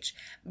stage.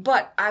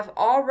 But I've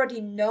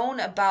already known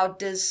about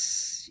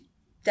this,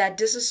 that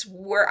this is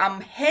where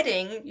I'm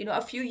heading,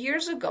 a few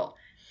years ago.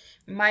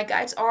 My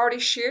guides already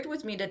shared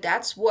with me that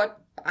that's what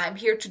I'm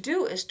here to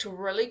do, is to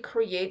really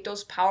create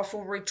those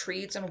powerful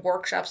retreats and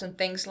workshops and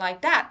things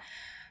like that.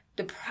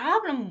 The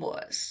problem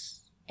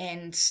was,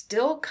 and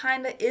still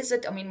kind of is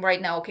it,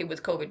 right now, okay,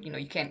 with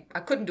COVID, I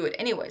couldn't do it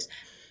anyways.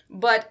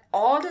 But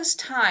all this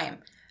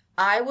time,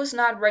 I was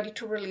not ready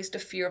to release the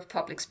fear of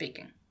public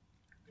speaking.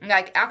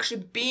 Like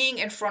actually being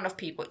in front of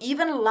people,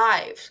 even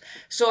live.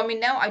 So,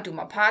 now I do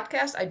my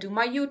podcast, I do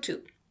my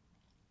YouTube.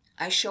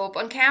 I show up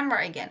on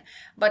camera again.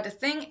 But the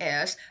thing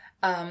is,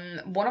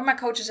 one of my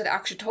coaches had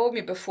actually told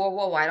me before,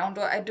 well, why don't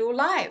I do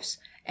lives?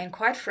 And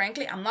quite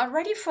frankly, I'm not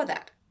ready for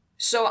that.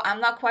 So I'm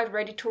not quite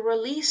ready to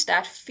release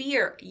that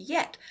fear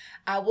yet.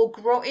 I will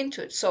grow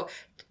into it. So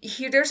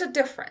here, there's a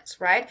difference,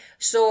 right?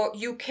 So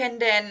you can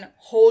then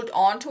hold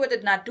on to it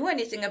and not do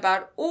anything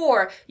about it,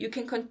 or you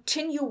can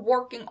continue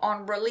working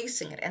on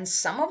releasing it. And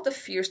some of the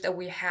fears that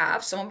we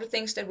have, some of the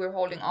things that we're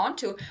holding on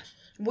to,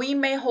 we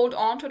may hold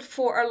on to it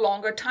for a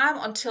longer time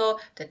until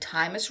the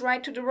time is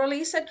right to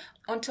release it,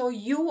 until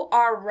you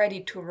are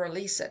ready to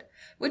release it,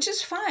 which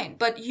is fine.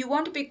 But you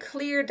want to be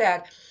clear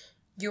that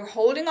you're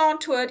holding on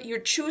to it, you're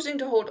choosing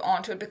to hold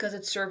on to it because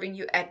it's serving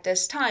you at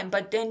this time,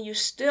 but then you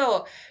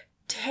still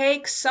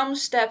take some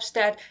steps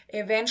that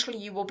eventually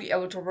you will be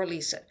able to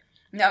release it.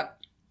 Now,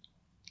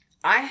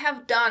 I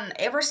have done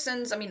ever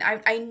since,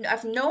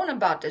 I've known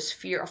about this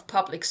fear of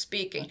public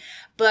speaking,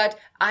 but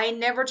I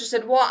never just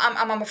said, well,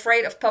 I'm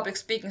afraid of public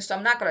speaking, so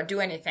I'm not going to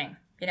do anything.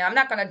 I'm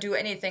not going to do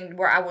anything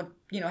where I would,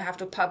 have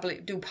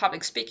to do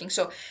public speaking.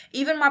 So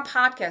even my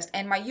podcast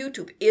and my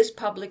YouTube is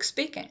public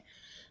speaking.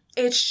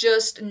 It's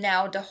just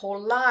now the whole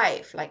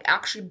live, like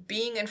actually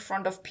being in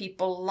front of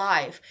people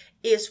live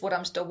is what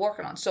I'm still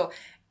working on. So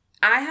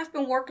I have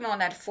been working on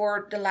that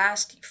for the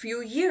last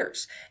few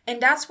years. And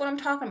that's what I'm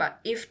talking about.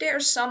 If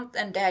there's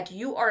something that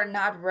you are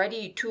not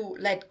ready to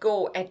let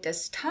go at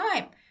this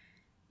time,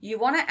 you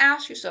want to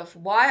ask yourself,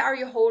 why are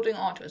you holding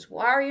on to this?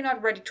 Why are you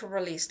not ready to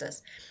release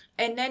this?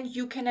 And then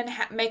you can then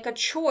make a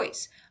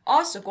choice.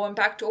 Also, going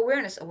back to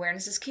awareness.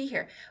 Awareness is key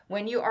here.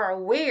 When you are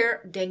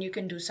aware, then you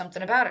can do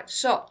something about it.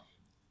 So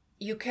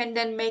you can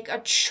then make a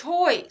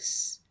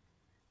choice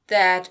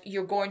that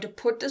you're going to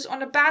put this on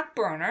the back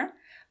burner,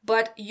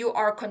 but you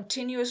are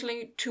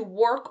continuously to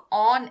work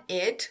on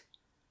it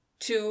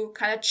to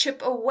kind of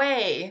chip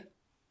away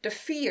the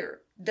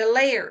fear, the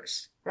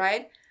layers,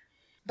 right?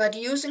 But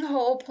using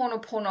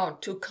Ho'oponopono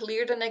to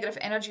clear the negative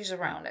energies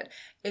around it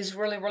is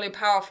really, really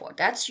powerful.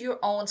 That's your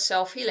own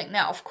self-healing.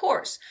 Now, of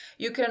course,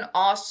 you can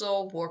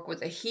also work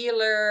with a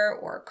healer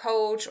or a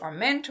coach or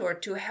mentor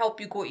to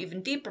help you go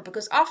even deeper,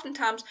 because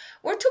oftentimes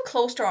we're too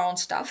close to our own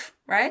stuff,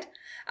 right?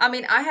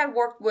 I had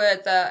worked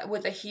with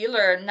a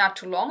healer not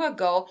too long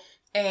ago,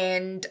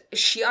 and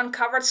she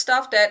uncovered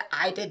stuff that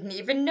I didn't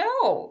even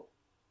know.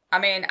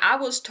 I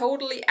was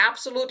totally,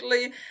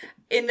 absolutely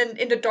in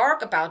the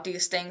dark about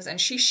these things, and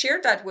she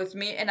shared that with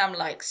me, and I'm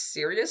like,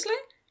 seriously?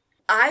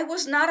 I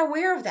was not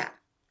aware of that.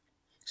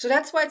 So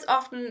that's why it's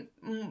often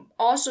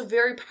also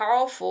very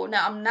powerful.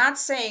 Now, I'm not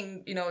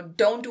saying,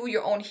 don't do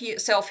your own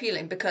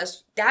self-healing,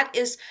 because that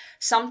is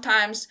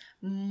sometimes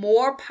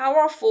more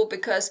powerful,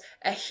 because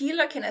a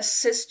healer can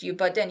assist you,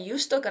 but then you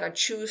still got to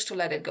choose to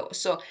let it go.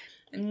 So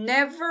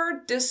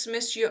never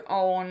dismiss your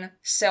own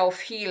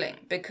self-healing,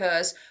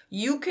 because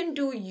you can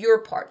do your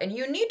part, and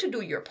you need to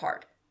do your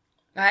part,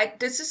 right?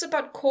 This is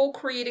about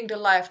co-creating the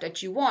life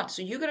that you want.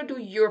 So you got to do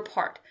your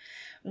part.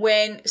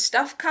 When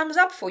stuff comes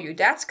up for you,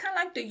 that's kind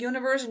of like the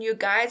universe and your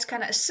guides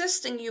kind of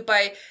assisting you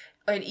by,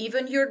 and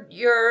even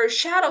your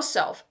shadow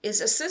self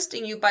is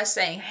assisting you by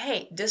saying,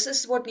 hey, this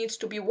is what needs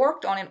to be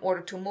worked on in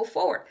order to move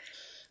forward.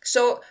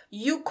 So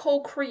you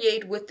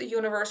co-create with the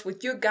universe,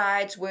 with your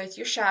guides, with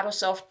your shadow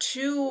self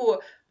to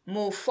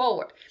move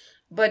forward.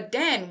 But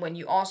then when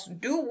you also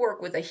do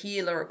work with a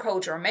healer, a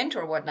coach, or a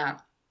mentor or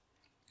whatnot,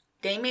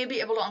 they may be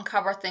able to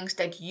uncover things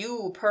that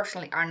you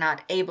personally are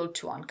not able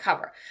to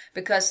uncover.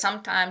 Because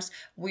sometimes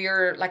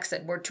we're, like I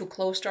said, we're too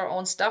close to our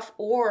own stuff,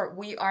 or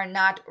we are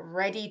not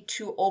ready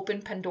to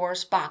open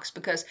Pandora's box.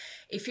 Because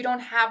if you don't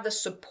have the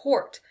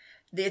support,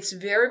 it's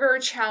very, very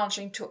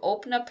challenging to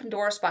open up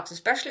Pandora's box,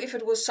 especially if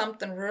it was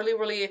something really,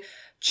 really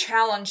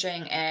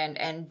challenging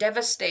and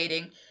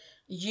devastating.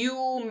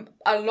 You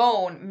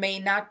alone may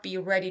not be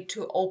ready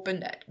to open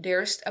that.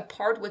 There's a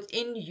part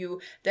within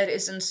you that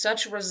is in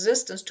such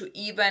resistance to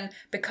even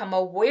become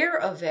aware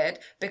of it,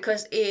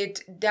 because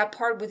that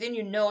part within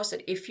you knows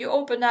that if you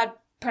open that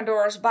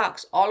Pandora's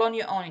box all on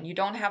your own and you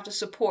don't have the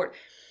support,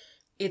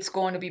 it's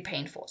going to be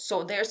painful.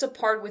 So there's a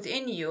part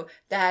within you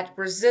that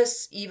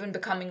resists even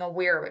becoming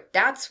aware of it.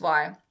 That's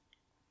why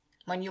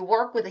when you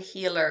work with a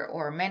healer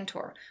or a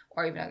mentor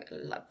or even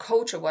a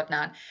coach or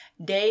whatnot,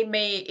 they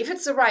may, if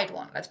it's the right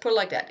one, let's put it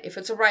like that, if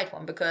it's the right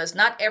one, because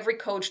not every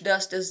coach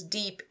does this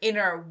deep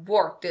inner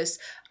work, this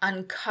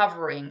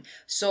uncovering.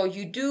 So if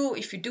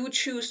you do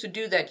choose to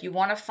do that, you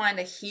want to find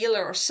a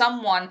healer or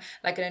someone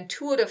like an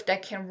intuitive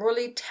that can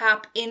really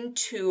tap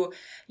into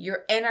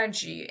your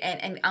energy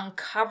and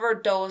uncover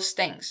those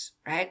things,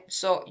 right?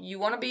 So you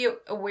want to be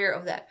aware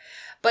of that.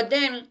 But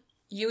then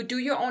you do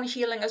your own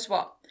healing as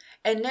well.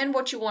 And then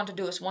what you want to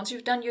do is, once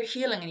you've done your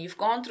healing and you've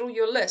gone through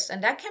your list,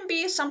 and that can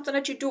be something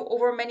that you do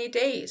over many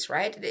days,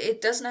 right? It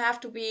doesn't have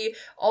to be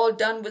all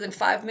done within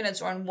 5 minutes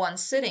or in one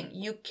sitting.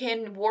 You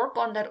can work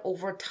on that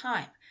over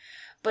time.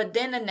 But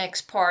then the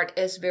next part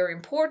is very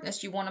important,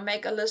 is you want to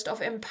make a list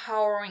of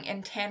empowering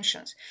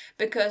intentions,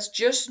 because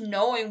just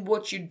knowing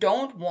what you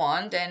don't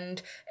want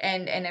and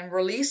then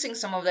releasing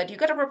some of that, you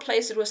got to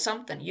replace it with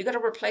something. You got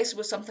to replace it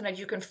with something that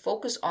you can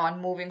focus on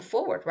moving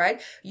forward,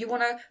 right?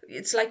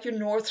 It's like your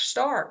North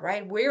Star,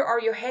 right? Where are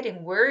you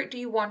heading? Where do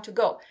you want to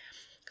go?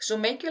 So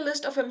make your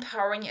list of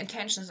empowering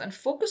intentions and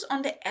focus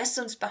on the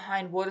essence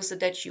behind what is it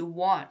that you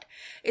want.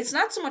 It's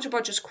not so much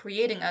about just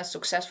creating a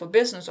successful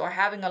business or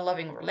having a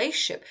loving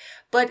relationship,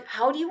 but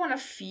how do you want to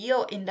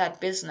feel in that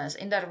business,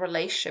 in that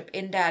relationship,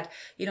 in that,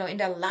 in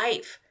that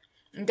life?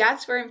 And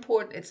that's very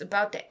important. It's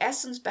about the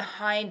essence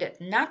behind it,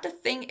 not the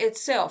thing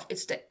itself.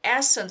 It's the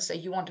essence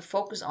that you want to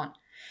focus on.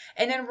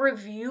 And then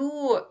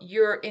review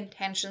your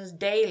intentions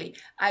daily,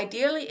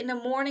 ideally in the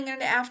morning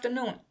and the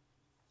afternoon.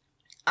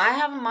 I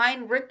have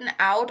mine written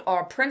out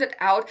or printed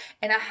out,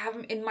 and I have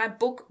them in my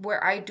book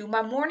where I do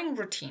my morning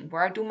routine,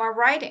 where I do my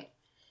writing,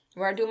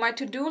 where I do my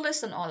to-do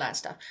list and all that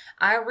stuff.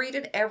 I read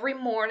it every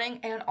morning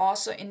and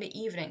also in the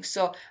evening.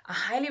 So I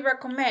highly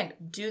recommend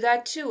do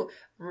that too.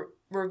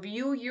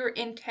 Review your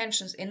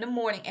intentions in the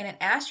morning, and then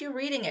as you're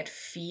reading it,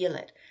 feel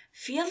it.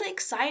 Feel the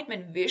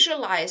excitement.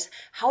 Visualize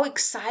how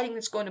exciting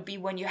it's going to be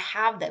when you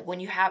have that,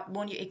 when you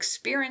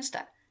experience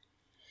that.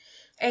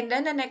 And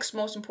then the next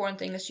most important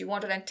thing is you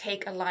want to then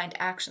take aligned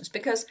actions,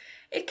 because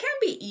it can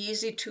be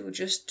easy to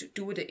just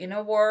do the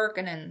inner work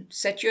and then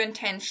set your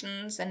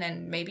intentions and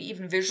then maybe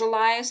even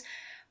visualize.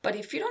 But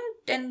if you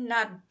don't then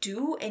not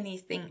do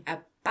anything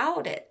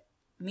about it,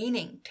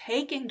 meaning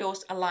taking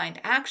those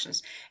aligned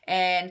actions,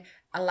 and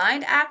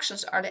aligned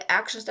actions are the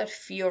actions that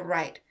feel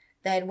right.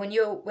 That when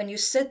you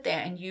sit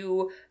there and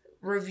you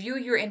review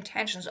your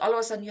intentions, all of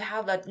a sudden you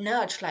have that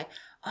nudge like,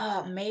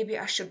 oh, maybe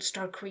I should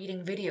start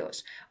creating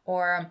videos,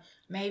 or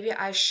maybe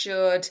I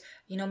should,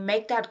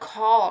 make that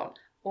call,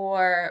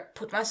 or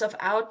put myself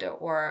out there,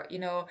 or,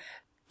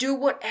 do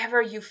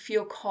whatever you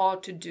feel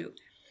called to do.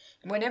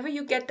 Whenever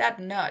you get that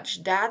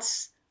nudge,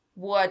 that's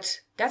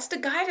the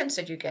guidance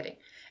that you're getting.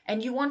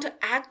 And you want to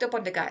act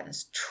upon the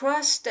guidance,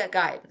 trust the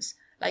guidance.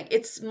 Like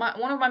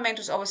one of my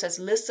mentors always says,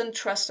 listen,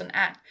 trust, and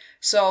act.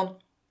 So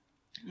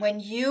when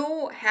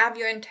you have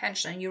your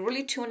intention and you're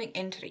really tuning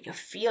into it, you're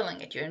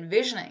feeling it, you're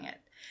envisioning it,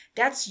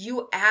 that's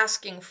you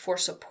asking for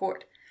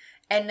support.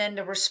 And then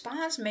the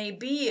response may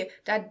be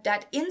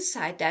that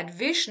insight, that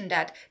vision,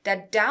 that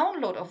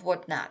download of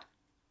whatnot.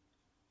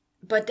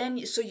 But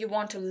then, so you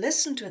want to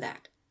listen to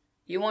that.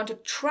 You want to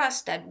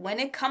trust that when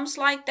it comes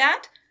like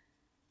that,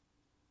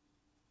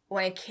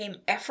 when it came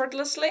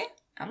effortlessly,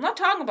 I'm not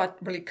talking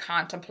about really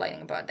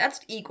contemplating about it.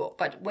 That's ego.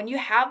 But when you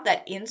have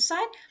that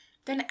insight,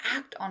 then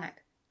act on it.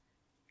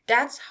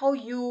 That's how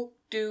you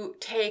do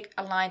take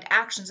aligned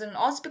actions, and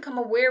also become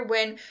aware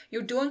when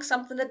you're doing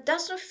something that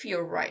doesn't feel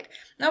right.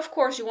 Now, of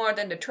course, you want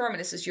to then determine,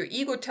 this is your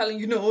ego telling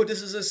you, no,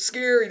 this is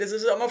scary,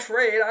 I'm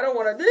afraid, I don't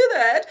want to do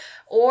that.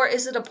 Or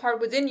is it a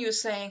part within you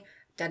saying,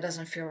 that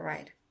doesn't feel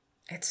right.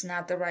 It's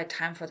not the right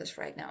time for this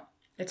right now.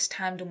 It's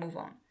time to move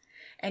on.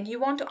 And you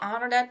want to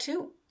honor that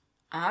too.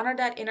 Honor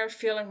that inner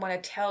feeling when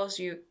it tells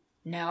you,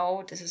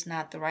 no, this is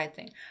not the right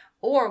thing.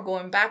 Or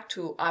going back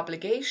to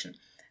obligation,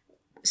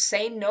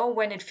 say no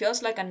when it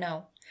feels like a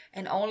no,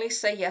 and only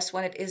say yes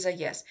when it is a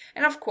yes.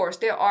 And of course,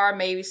 there are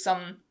maybe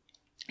some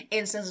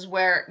instances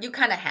where you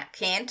kind of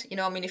can't,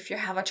 if you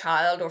have a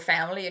child or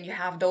family and you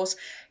have those,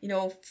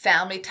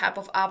 family type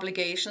of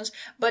obligations,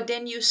 but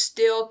then you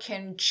still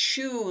can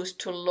choose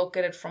to look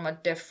at it from a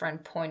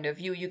different point of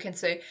view. You can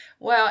say,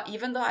 well,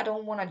 even though I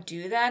don't want to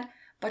do that,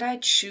 but I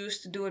choose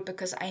to do it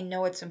because I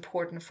know it's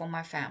important for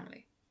my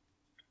family.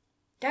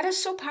 That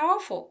is so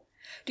powerful.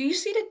 Do you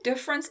see the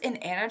difference in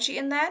energy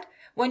in that?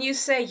 When you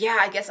say, yeah,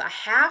 I guess I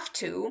have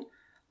to,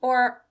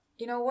 or,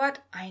 you know what,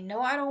 I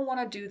know I don't want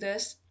to do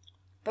this,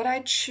 but I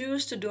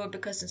choose to do it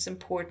because it's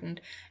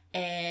important,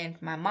 and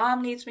my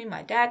mom needs me,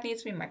 my dad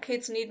needs me, my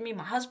kids need me,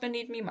 my husband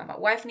needs me, my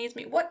wife needs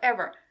me,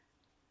 whatever.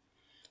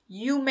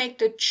 You make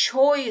the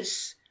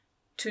choice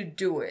to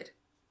do it,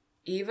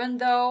 even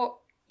though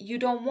you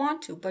don't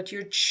want to, but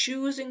you're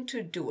choosing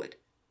to do it,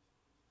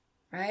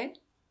 right?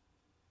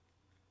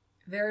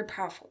 Very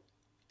powerful.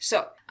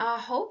 So I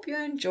hope you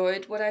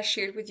enjoyed what I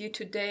shared with you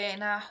today,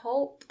 and I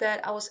hope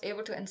that I was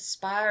able to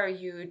inspire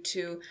you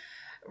to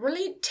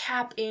really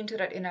tap into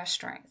that inner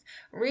strength.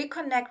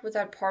 Reconnect with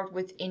that part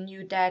within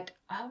you that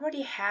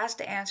already has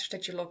the answers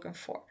that you're looking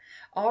for,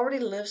 already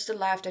lives the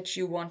life that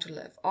you want to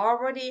live,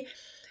 already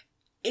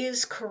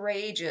is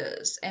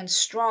courageous and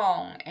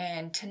strong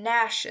and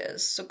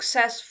tenacious,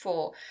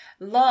 successful,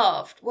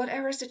 loved,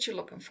 whatever it is that you're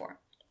looking for.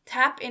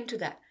 Tap into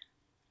that.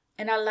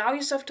 And allow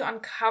yourself to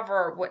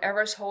uncover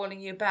whatever is holding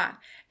you back.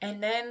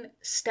 And then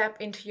step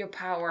into your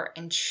power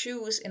and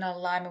choose in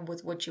alignment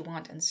with what you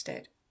want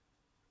instead.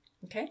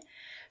 Okay?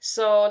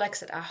 So, like I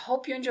said, I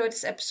hope you enjoyed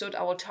this episode.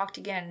 I will talk to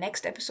you again in the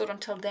next episode.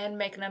 Until then,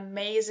 make an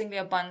amazingly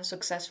abundant,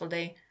 successful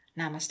day.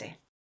 Namaste.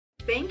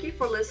 Thank you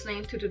for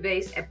listening to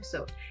today's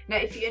episode. Now,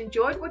 if you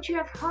enjoyed what you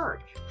have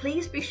heard,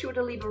 please be sure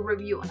to leave a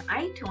review on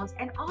iTunes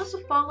and also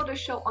follow the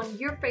show on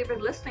your favorite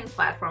listening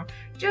platform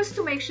just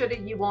to make sure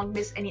that you won't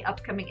miss any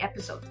upcoming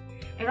episodes.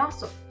 And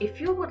also,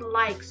 if you would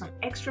like some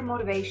extra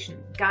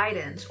motivation,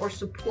 guidance, or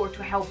support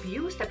to help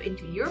you step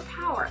into your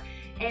power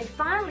and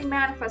finally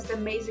manifest the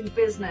amazing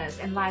business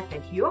and life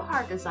that your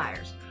heart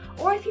desires,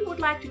 or if you would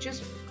like to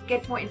just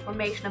get more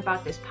information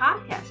about this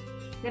podcast,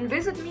 then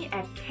visit me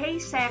at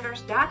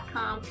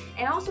ksanders.com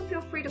and also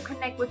feel free to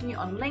connect with me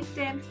on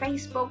LinkedIn,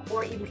 Facebook,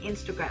 or even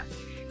Instagram.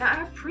 Now,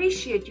 I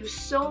appreciate you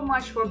so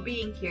much for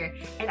being here,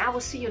 and I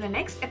will see you in the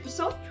next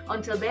episode.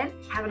 Until then,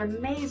 have an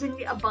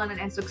amazingly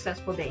abundant and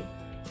successful day.